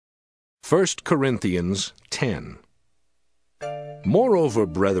1 Corinthians 10. Moreover,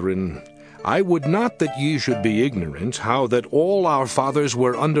 brethren, I would not that ye should be ignorant how that all our fathers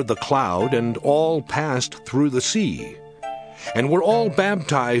were under the cloud, and all passed through the sea, and were all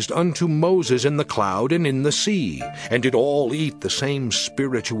baptized unto Moses in the cloud and in the sea, and did all eat the same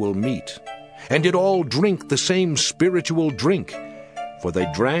spiritual meat, and did all drink the same spiritual drink, for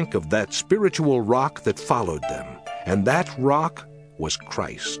they drank of that spiritual rock that followed them, and that rock was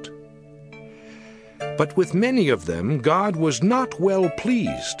Christ. But with many of them God was not well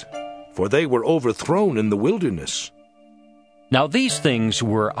pleased, for they were overthrown in the wilderness. Now these things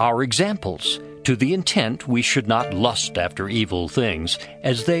were our examples, to the intent we should not lust after evil things,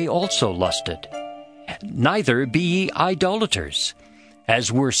 as they also lusted. Neither be ye idolaters,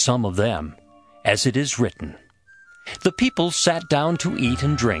 as were some of them, as it is written, The people sat down to eat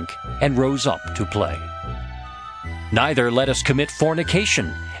and drink, and rose up to play. Neither let us commit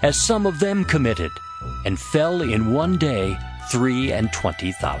fornication, as some of them committed, and fell in one day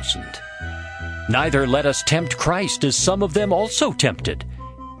 23,000. Neither let us tempt Christ, as some of them also tempted,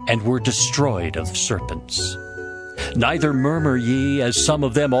 and were destroyed of serpents. Neither murmur ye, as some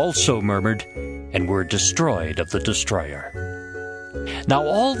of them also murmured, and were destroyed of the destroyer. Now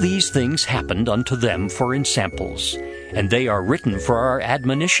all these things happened unto them for ensamples, and they are written for our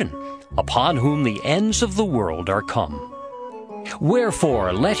admonition, upon whom the ends of the world are come.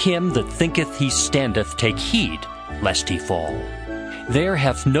 Wherefore let him that thinketh he standeth take heed, lest he fall. There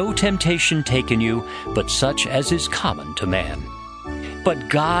hath no temptation taken you, but such as is common to man. But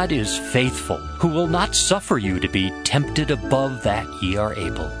God is faithful, who will not suffer you to be tempted above that ye are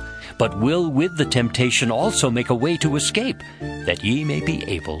able, but will with the temptation also make a way to escape, that ye may be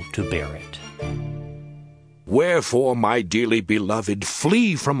able to bear it. Wherefore, my dearly beloved,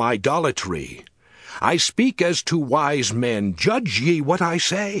 flee from idolatry. I speak as to wise men, judge ye what I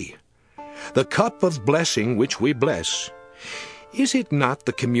say. The cup of blessing which we bless, is it not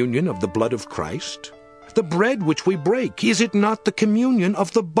the communion of the blood of Christ? The bread which we break, is it not the communion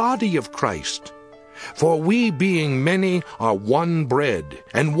of the body of Christ? For we, being many, are one bread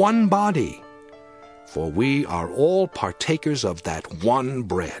and one body, for we are all partakers of that one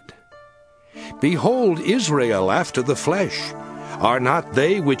bread. Behold Israel after the flesh. Are not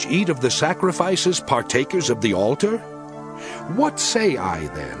they which eat of the sacrifices partakers of the altar? What say I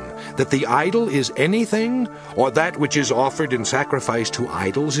then? That the idol is anything, or that which is offered in sacrifice to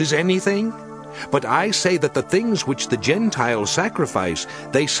idols is anything? But I say that the things which the Gentiles sacrifice,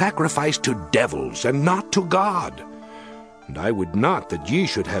 they sacrifice to devils, and not to God. And I would not that ye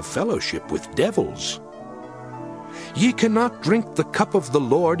should have fellowship with devils. Ye cannot drink the cup of the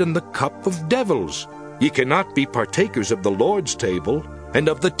Lord and the cup of devils. Ye cannot be partakers of the Lord's table, and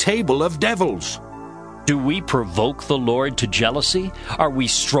of the table of devils. Do we provoke the Lord to jealousy? Are we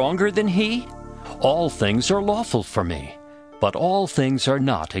stronger than he? All things are lawful for me, but all things are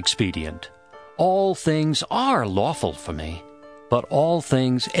not expedient. All things are lawful for me, but all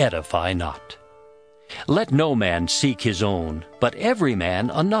things edify not. Let no man seek his own, but every man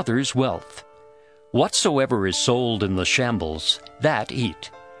another's wealth. Whatsoever is sold in the shambles, that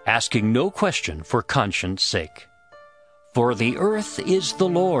eat, asking no question for conscience sake. For the earth is the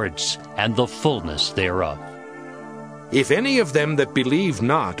Lord's, and the fullness thereof. If any of them that believe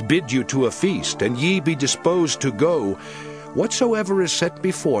not bid you to a feast, and ye be disposed to go, whatsoever is set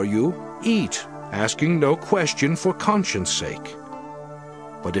before you, eat, asking no question for conscience sake.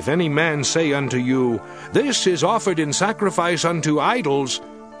 But if any man say unto you, This is offered in sacrifice unto idols,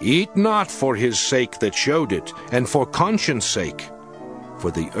 eat not for his sake that showed it, and for conscience sake. For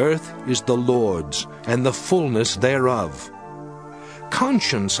the earth is the Lord's, and the fullness thereof.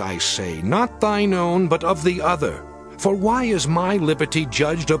 Conscience, I say, not thine own, but of the other. For why is my liberty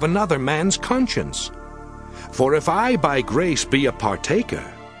judged of another man's conscience? For if I by grace be a partaker,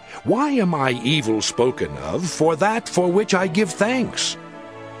 why am I evil spoken of for that for which I give thanks?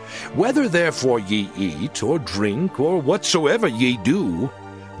 Whether therefore ye eat, or drink, or whatsoever ye do,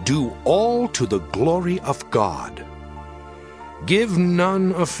 do all to the glory of God. Give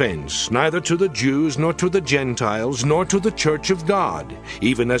none offense, neither to the Jews, nor to the Gentiles, nor to the church of God,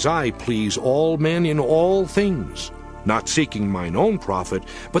 even as I please all men in all things, not seeking mine own profit,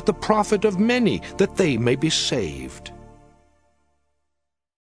 but the profit of many, that they may be saved.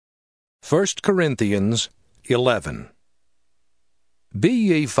 1 Corinthians 11. Be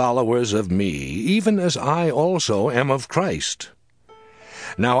ye followers of me, even as I also am of Christ.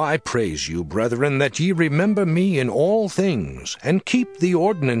 Now I praise you, brethren, that ye remember me in all things, and keep the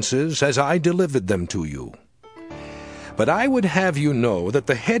ordinances as I delivered them to you. But I would have you know that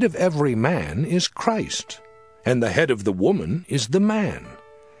the head of every man is Christ, and the head of the woman is the man,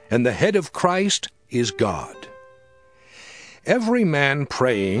 and the head of Christ is God. Every man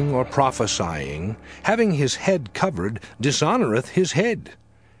praying or prophesying, having his head covered, dishonoureth his head.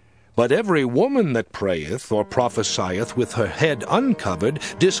 But every woman that prayeth or prophesieth with her head uncovered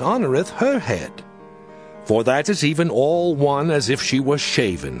dishonoureth her head. For that is even all one as if she were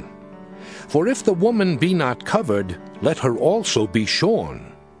shaven. For if the woman be not covered, let her also be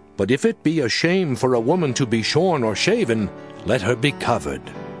shorn. But if it be a shame for a woman to be shorn or shaven, let her be covered.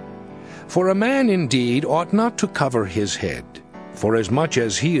 For a man indeed ought not to cover his head, forasmuch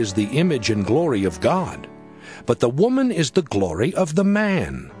as he is the image and glory of God. But the woman is the glory of the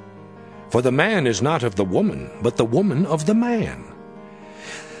man. For the man is not of the woman, but the woman of the man.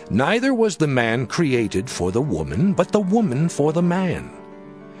 Neither was the man created for the woman, but the woman for the man.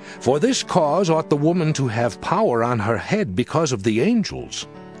 For this cause ought the woman to have power on her head because of the angels.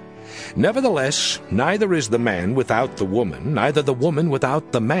 Nevertheless, neither is the man without the woman, neither the woman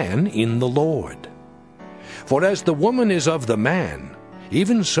without the man in the Lord. For as the woman is of the man,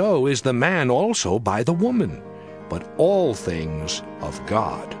 even so is the man also by the woman, but all things of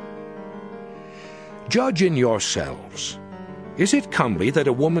God. Judge in yourselves. Is it comely that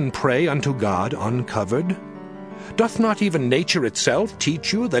a woman pray unto God uncovered? Doth not even nature itself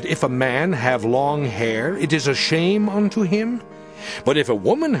teach you that if a man have long hair, it is a shame unto him? But if a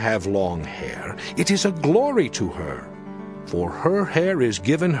woman have long hair, it is a glory to her, for her hair is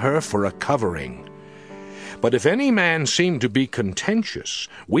given her for a covering. But if any man seem to be contentious,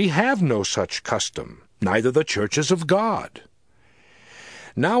 we have no such custom, neither the churches of God.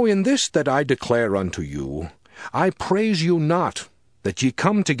 Now in this that I declare unto you, I praise you not, that ye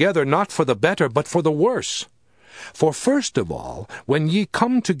come together not for the better, but for the worse. For first of all, when ye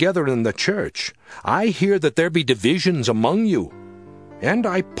come together in the church, I hear that there be divisions among you, and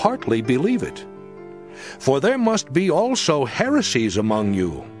I partly believe it. For there must be also heresies among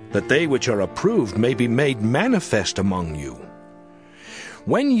you, that they which are approved may be made manifest among you.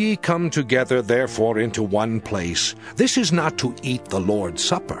 When ye come together therefore into one place, this is not to eat the Lord's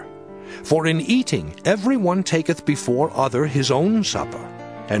Supper. For in eating every one taketh before other his own supper,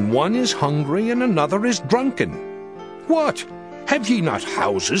 and one is hungry and another is drunken. What? Have ye not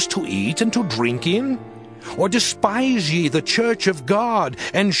houses to eat and to drink in? Or despise ye the church of God,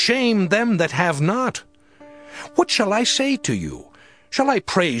 and shame them that have not? What shall I say to you? Shall I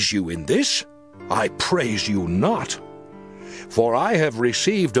praise you in this? I praise you not. For I have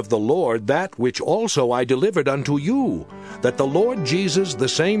received of the Lord that which also I delivered unto you, that the Lord Jesus, the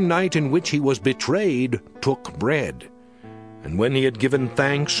same night in which he was betrayed, took bread. And when he had given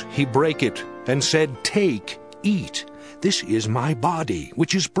thanks, he brake it, and said, Take, eat, this is my body,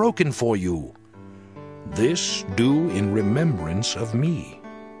 which is broken for you. This do in remembrance of me.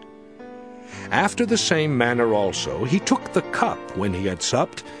 After the same manner also he took the cup when he had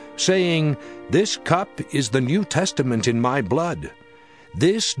supped, saying, This cup is the New Testament in my blood.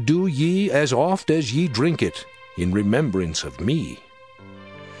 This do ye as oft as ye drink it, in remembrance of me.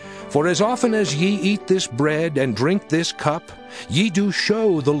 For as often as ye eat this bread and drink this cup, ye do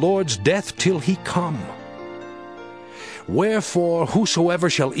show the Lord's death till he come. Wherefore whosoever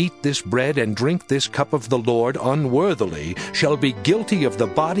shall eat this bread and drink this cup of the Lord unworthily shall be guilty of the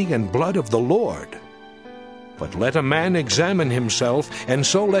body and blood of the Lord. But let a man examine himself, and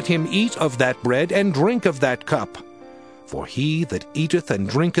so let him eat of that bread and drink of that cup. For he that eateth and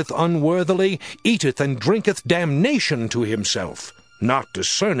drinketh unworthily eateth and drinketh damnation to himself, not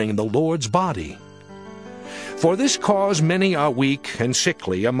discerning the Lord's body. For this cause many are weak and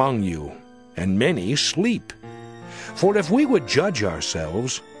sickly among you, and many sleep. For if we would judge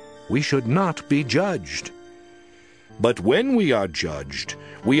ourselves, we should not be judged. But when we are judged,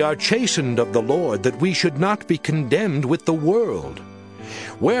 we are chastened of the Lord, that we should not be condemned with the world.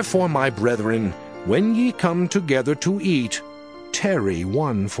 Wherefore, my brethren, when ye come together to eat, tarry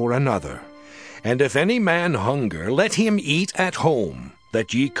one for another. And if any man hunger, let him eat at home,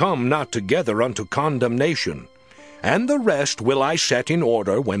 that ye come not together unto condemnation. And the rest will I set in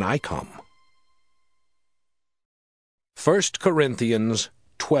order when I come. 1 Corinthians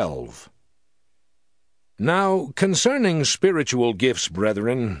 12. Now concerning spiritual gifts,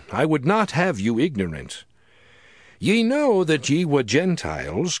 brethren, I would not have you ignorant. Ye know that ye were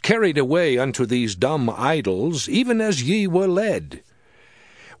Gentiles, carried away unto these dumb idols, even as ye were led.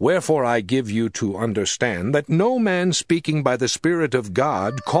 Wherefore I give you to understand that no man speaking by the Spirit of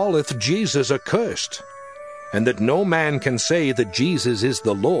God calleth Jesus accursed, and that no man can say that Jesus is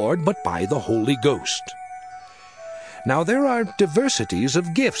the Lord but by the Holy Ghost. Now there are diversities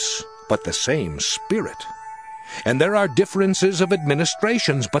of gifts, but the same Spirit. And there are differences of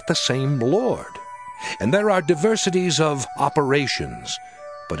administrations, but the same Lord. And there are diversities of operations,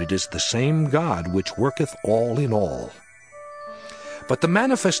 but it is the same God which worketh all in all. But the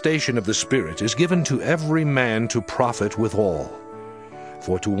manifestation of the Spirit is given to every man to profit withal.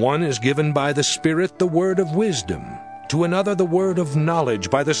 For to one is given by the Spirit the word of wisdom, to another the word of knowledge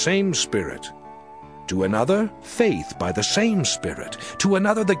by the same Spirit, to another faith by the same Spirit, to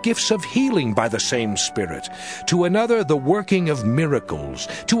another the gifts of healing by the same Spirit, to another the working of miracles,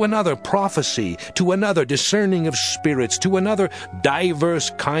 to another prophecy, to another discerning of spirits, to another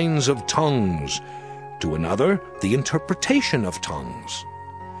divers kinds of tongues, to another the interpretation of tongues.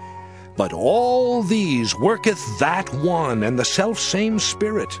 But all these worketh that one and the selfsame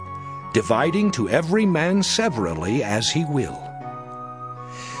Spirit, dividing to every man severally as he will.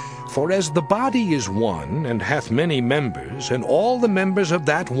 For as the body is one, and hath many members, and all the members of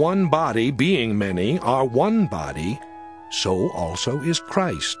that one body, being many, are one body, so also is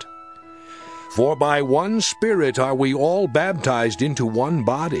Christ. For by one Spirit are we all baptized into one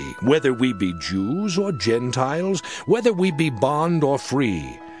body, whether we be Jews or Gentiles, whether we be bond or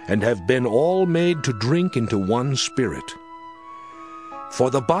free, and have been all made to drink into one Spirit.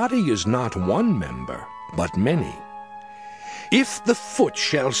 For the body is not one member, but many. If the foot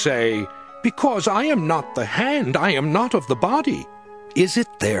shall say, Because I am not the hand, I am not of the body, is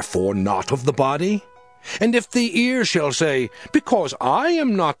it therefore not of the body? And if the ear shall say, Because I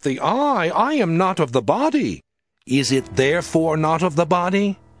am not the eye, I am not of the body, is it therefore not of the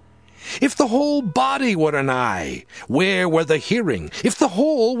body? If the whole body were an eye, where were the hearing? If the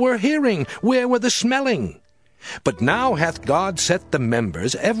whole were hearing, where were the smelling? But now hath God set the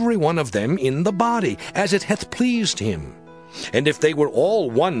members, every one of them, in the body, as it hath pleased him. And if they were all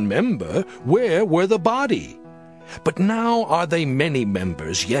one member, where were the body? But now are they many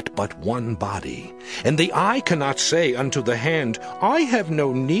members, yet but one body. And the eye cannot say unto the hand, I have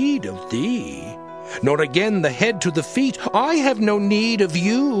no need of thee, nor again the head to the feet, I have no need of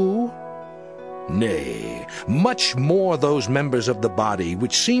you. Nay, much more those members of the body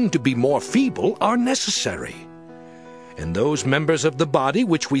which seem to be more feeble are necessary. And those members of the body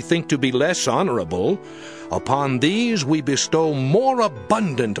which we think to be less honorable, upon these we bestow more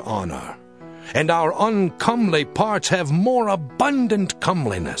abundant honor. And our uncomely parts have more abundant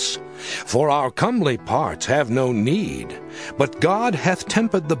comeliness. For our comely parts have no need, but God hath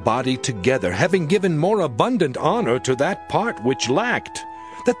tempered the body together, having given more abundant honor to that part which lacked,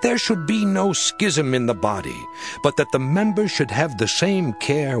 that there should be no schism in the body, but that the members should have the same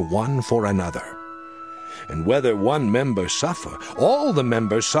care one for another. And whether one member suffer, all the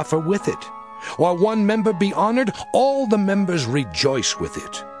members suffer with it. Or one member be honored, all the members rejoice with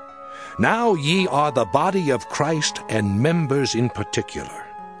it. Now ye are the body of Christ, and members in particular.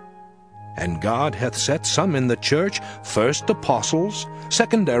 And God hath set some in the church, first apostles,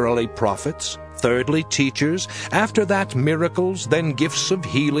 secondarily prophets, thirdly teachers, after that miracles, then gifts of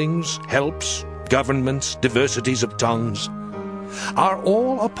healings, helps, governments, diversities of tongues. Are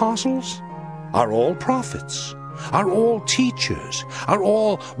all apostles? Are all prophets? Are all teachers? Are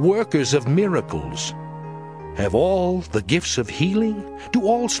all workers of miracles? Have all the gifts of healing? Do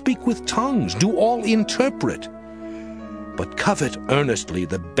all speak with tongues? Do all interpret? But covet earnestly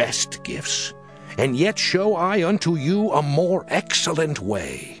the best gifts, and yet show I unto you a more excellent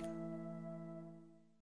way.